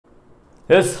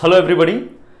Yes, hello everybody.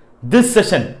 This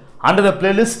session under the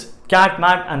playlist CAT,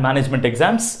 MAT and Management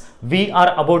Exams, we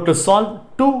are about to solve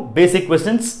two basic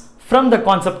questions from the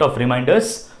concept of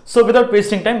reminders. So without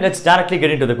wasting time, let's directly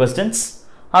get into the questions.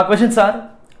 Our questions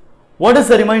are, what is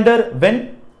the reminder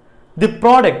when the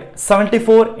product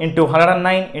 74 into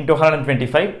 109 into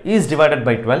 125 is divided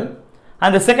by 12?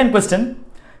 And the second question,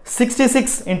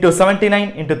 66 into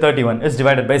 79 into 31 is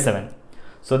divided by 7.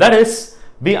 So that is,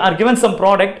 we are given some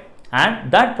product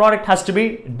and that product has to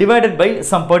be divided by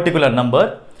some particular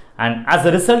number, and as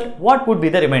a result, what would be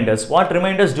the reminders? What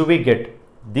reminders do we get?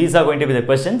 These are going to be the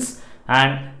questions,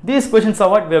 and these questions are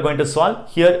what we are going to solve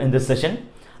here in this session.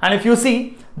 And if you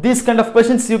see, these kind of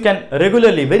questions you can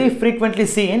regularly, very frequently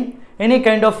see in any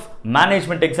kind of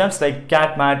management exams like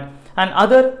CAT, MAT and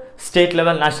other state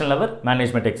level, national level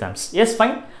management exams. Yes,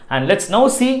 fine. And let's now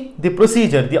see the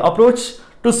procedure, the approach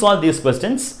to solve these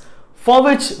questions, for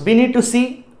which we need to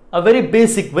see a very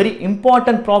basic, very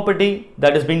important property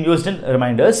that is being used in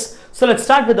reminders. So let's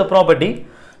start with the property.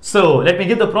 So let me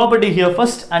give the property here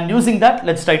first, and using that,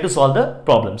 let's try to solve the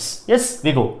problems. Yes,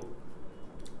 we go.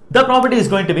 The property is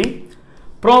going to be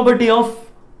property of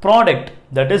product.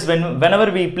 That is, whenever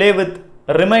we play with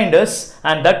reminders,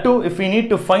 and that too, if we need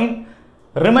to find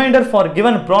reminder for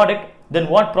given product, then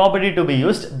what property to be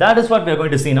used? That is what we are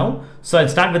going to see now. So I'll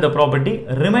start with the property.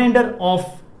 Remainder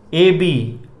of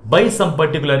AB by some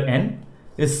particular n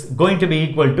is going to be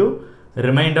equal to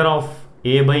remainder of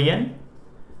A by n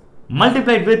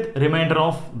multiplied with remainder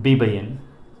of B by n.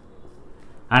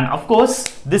 And of course,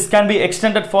 this can be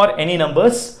extended for any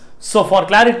numbers. So for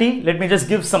clarity, let me just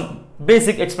give some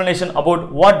basic explanation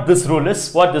about what this rule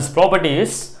is, what this property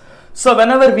is. So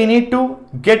whenever we need to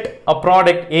get a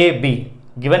product A, B,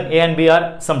 given A and B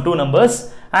are some two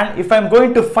numbers, and if I am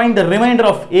going to find the remainder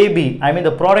of AB, I mean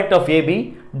the product of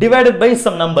AB divided by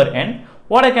some number n,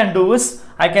 what I can do is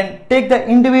I can take the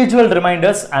individual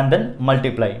reminders and then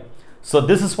multiply. So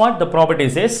this is what the property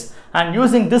says, and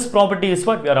using this property is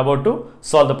what we are about to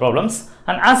solve the problems.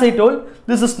 And as I told,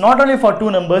 this is not only for two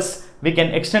numbers, we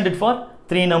can extend it for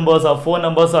three numbers or four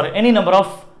numbers or any number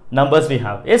of numbers we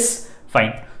have. Yes,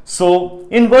 fine. So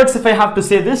in words, if I have to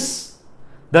say this,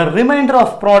 the remainder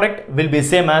of product will be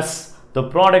same as the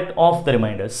product of the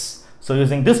reminders. So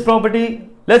using this property,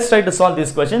 let's try to solve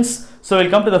these questions. So we'll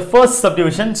come to the first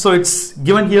subdivision. So it's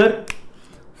given here.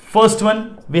 First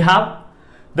one, we have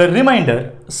the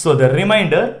remainder. So the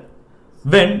remainder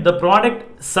when the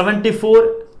product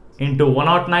 74 into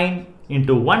 109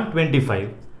 into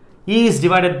 125 is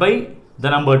divided by the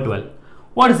number 12.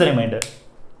 What is the remainder?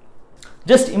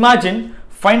 Just imagine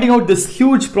finding out this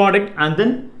huge product, and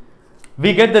then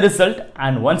we get the result,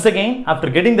 and once again after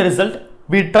getting the result,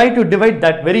 we try to divide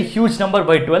that very huge number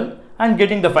by 12 and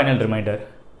getting the final remainder.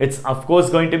 It's of course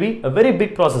going to be a very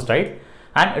big process, right?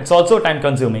 And it's also time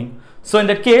consuming. So in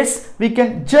that case, we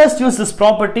can just use this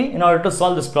property in order to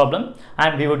solve this problem,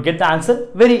 and we would get the answer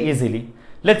very easily.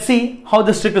 Let's see how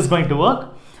this trick is going to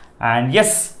work. And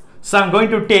yes, so I'm going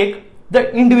to take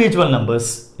the individual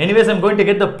numbers. Anyways, I'm going to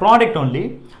get the product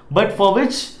only, but for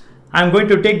which I'm going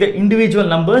to take the individual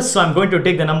numbers. So I'm going to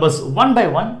take the numbers one by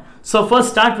one. So first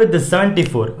start with the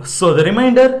 74. So the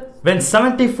remainder when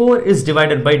 74 is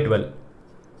divided by 12.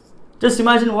 Just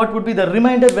imagine what would be the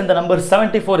remainder when the number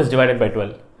 74 is divided by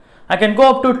 12. I can go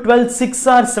up to 12 6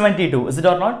 or 72, is it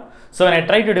or not? So when I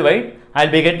try to divide,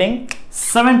 I'll be getting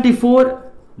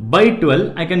 74 by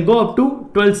 12. I can go up to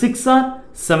 12 6 or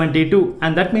 72,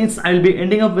 and that means I'll be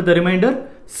ending up with the remainder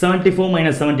 74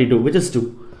 minus 72, which is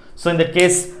 2. So in that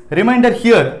case, remainder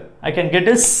here I can get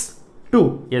is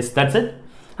 2. Yes, that's it.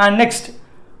 And next,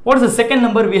 what is the second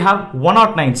number? We have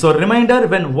 109. So remainder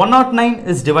when 109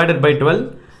 is divided by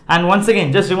 12, and once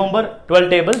again just remember 12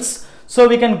 tables. So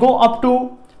we can go up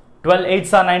to 12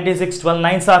 8s are 96, 12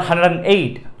 9s are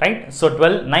 108, right? So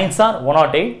 12 9s are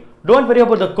 108. Don't worry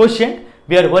about the quotient.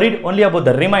 We are worried only about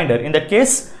the remainder. In that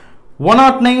case,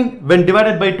 109 when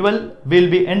divided by 12, we will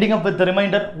be ending up with the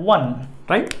remainder 1,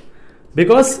 right?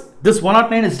 Because this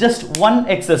 109 is just one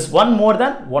excess, one more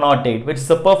than 108, which is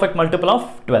a perfect multiple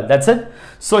of 12. That's it.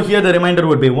 So here the remainder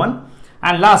would be 1.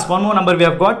 And last, one more number we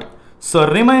have got. So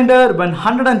remainder when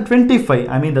 125,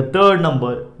 I mean the third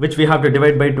number, which we have to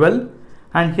divide by 12.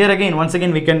 And here again, once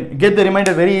again, we can get the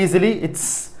remainder very easily.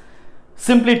 It's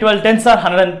simply 12 10s are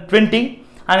 120.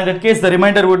 And in that case, the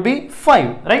remainder would be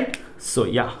 5, right? So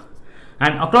yeah.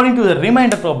 And according to the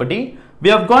remainder property, we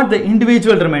have got the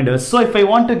individual remainders. So if I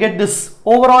want to get this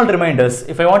overall remainders,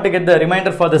 if I want to get the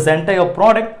remainder for this entire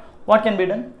product, what can be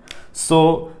done?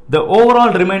 So the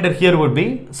overall remainder here would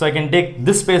be, so I can take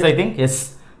this space, I think,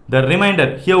 yes, the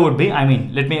remainder here would be,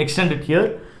 let me extend it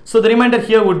here. So the remainder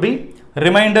here would be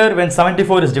remainder when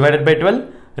 74 is divided by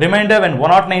 12, remainder when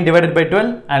 109 divided by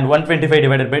 12 and 125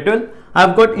 divided by 12.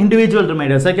 I've got individual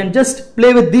remainders. I can just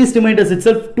play with these remainders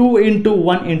itself, 2 into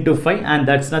 1 into 5, and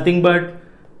that's nothing but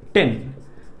 10.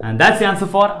 And that's the answer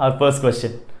for our first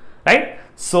question, right?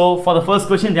 So for the first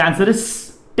question, the answer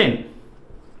is 10.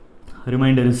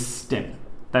 Remainder is 10.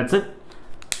 That's it.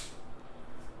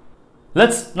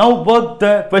 Let's now work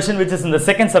the question which is in the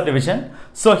second subdivision.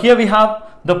 So here we have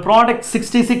the product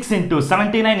 66 into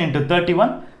 79 into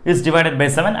 31 is divided by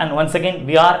 7, and once again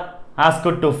we are asked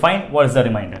to find what is the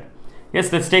remainder.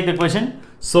 Yes, let's take the question.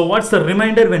 So what's the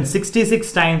remainder when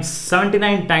 66 times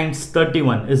 79 times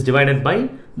 31 is divided by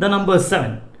the number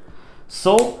 7?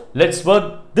 So let's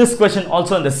work this question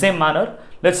also in the same manner.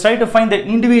 Let's try to find the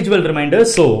individual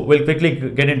remainders. So we'll quickly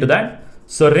get into that.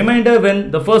 So remainder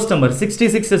when the first number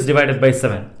 66 is divided by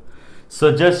 7.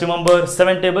 So just remember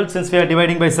 7 table since we are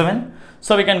dividing by 7.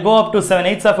 So we can go up to 7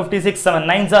 8s are 56, 7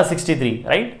 9s are 63,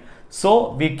 right?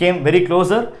 So we came very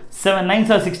closer. 7 9s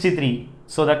are 63.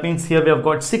 So that means here we have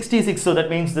got 66. So that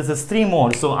means this is 3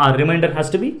 more. So our remainder has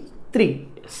to be 3.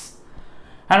 Yes.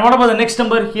 And what about the next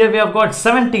number? Here we have got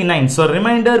 79. So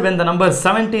remainder when the number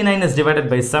 79 is divided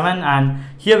by 7. And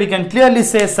here we can clearly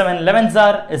say 7 11s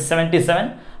are is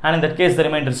 77. And in that case the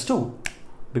remainder is 2.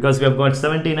 Because we have got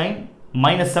 79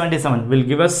 minus 77 will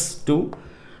give us 2.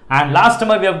 And last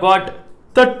number we have got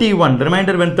 31. The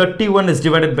remainder when 31 is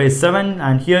divided by 7.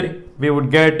 And here we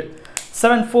would get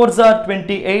 7 4s are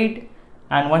 28.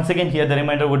 And once again here the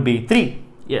remainder would be 3.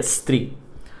 Yes, 3.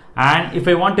 And if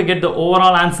I want to get the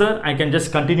overall answer, I can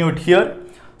just continue it here.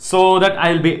 So that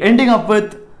I will be ending up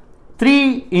with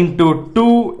 3 into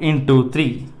 2 into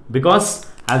 3. Because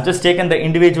I've just taken the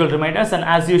individual remainders, and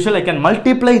as usual I can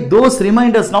multiply those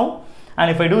reminders now. And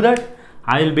if I do that,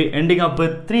 I will be ending up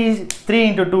with 3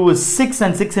 into 2 is 6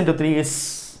 and 6 into 3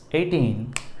 is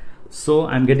 18. So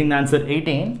I'm getting the answer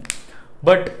 18.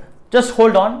 But just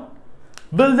hold on.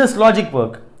 Will this logic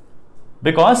work?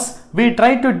 Because we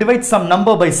tried to divide some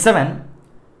number by 7.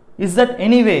 Is that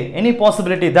any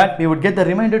possibility that we would get the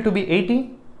remainder to be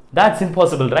 18? That's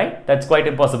impossible, right? That's quite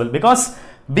impossible, because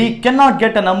we cannot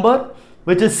get a number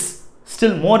which is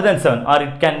still more than 7, or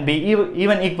it can be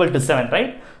even equal to 7,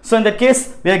 right? So in that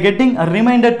case, we are getting a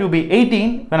remainder to be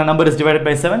 18 when a number is divided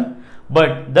by 7,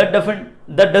 but that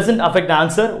doesn't affect the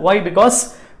answer. Why?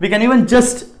 Because we can even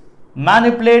just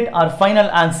manipulate our final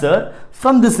answer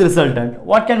from this resultant.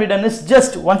 What can be done is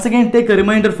just once again take a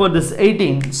remainder for this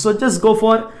 18. So just go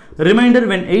for remainder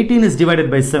when 18 is divided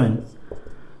by 7.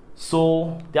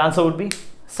 So the answer would be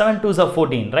 7 2s are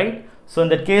 14, right? So in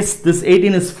that case, this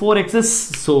 18 is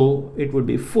 4x's, so it would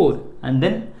be 4. And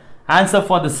then answer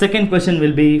for the second question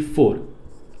will be 4.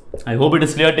 I hope it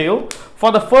is clear to you.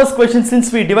 For the first question,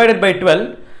 since we divided by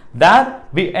 12, there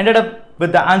we ended up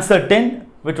with the answer 10,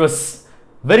 which was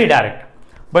very direct.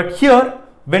 But here,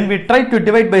 when we try to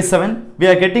divide by 7, we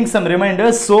are getting some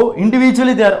reminders. So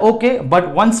individually they are okay,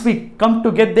 but once we come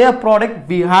to get their product,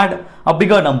 we had a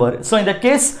bigger number. So in that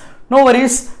case, no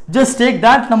worries, just take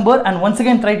that number and once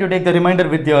again try to take the remainder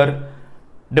with your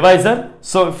divisor.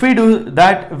 So if we do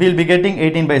that, we'll be getting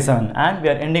 18 by 7 and we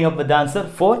are ending up with the answer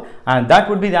 4, and that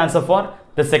would be the answer for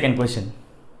the second question.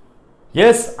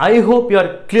 Yes, I hope you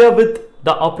are clear with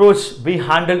the approach we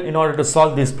handle in order to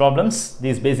solve these problems,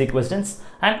 these basic questions.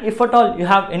 And if at all you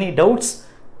have any doubts,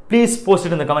 please post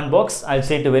it in the comment box. I'll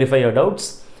say to verify your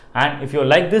doubts. And if you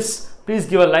like this, please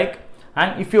give a like.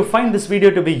 And if you find this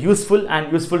video to be useful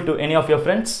and useful to any of your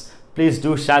friends, please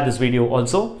do share this video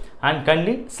also, and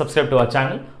kindly subscribe to our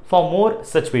channel for more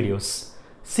such videos.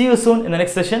 See you soon in the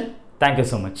next session. Thank you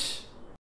so much.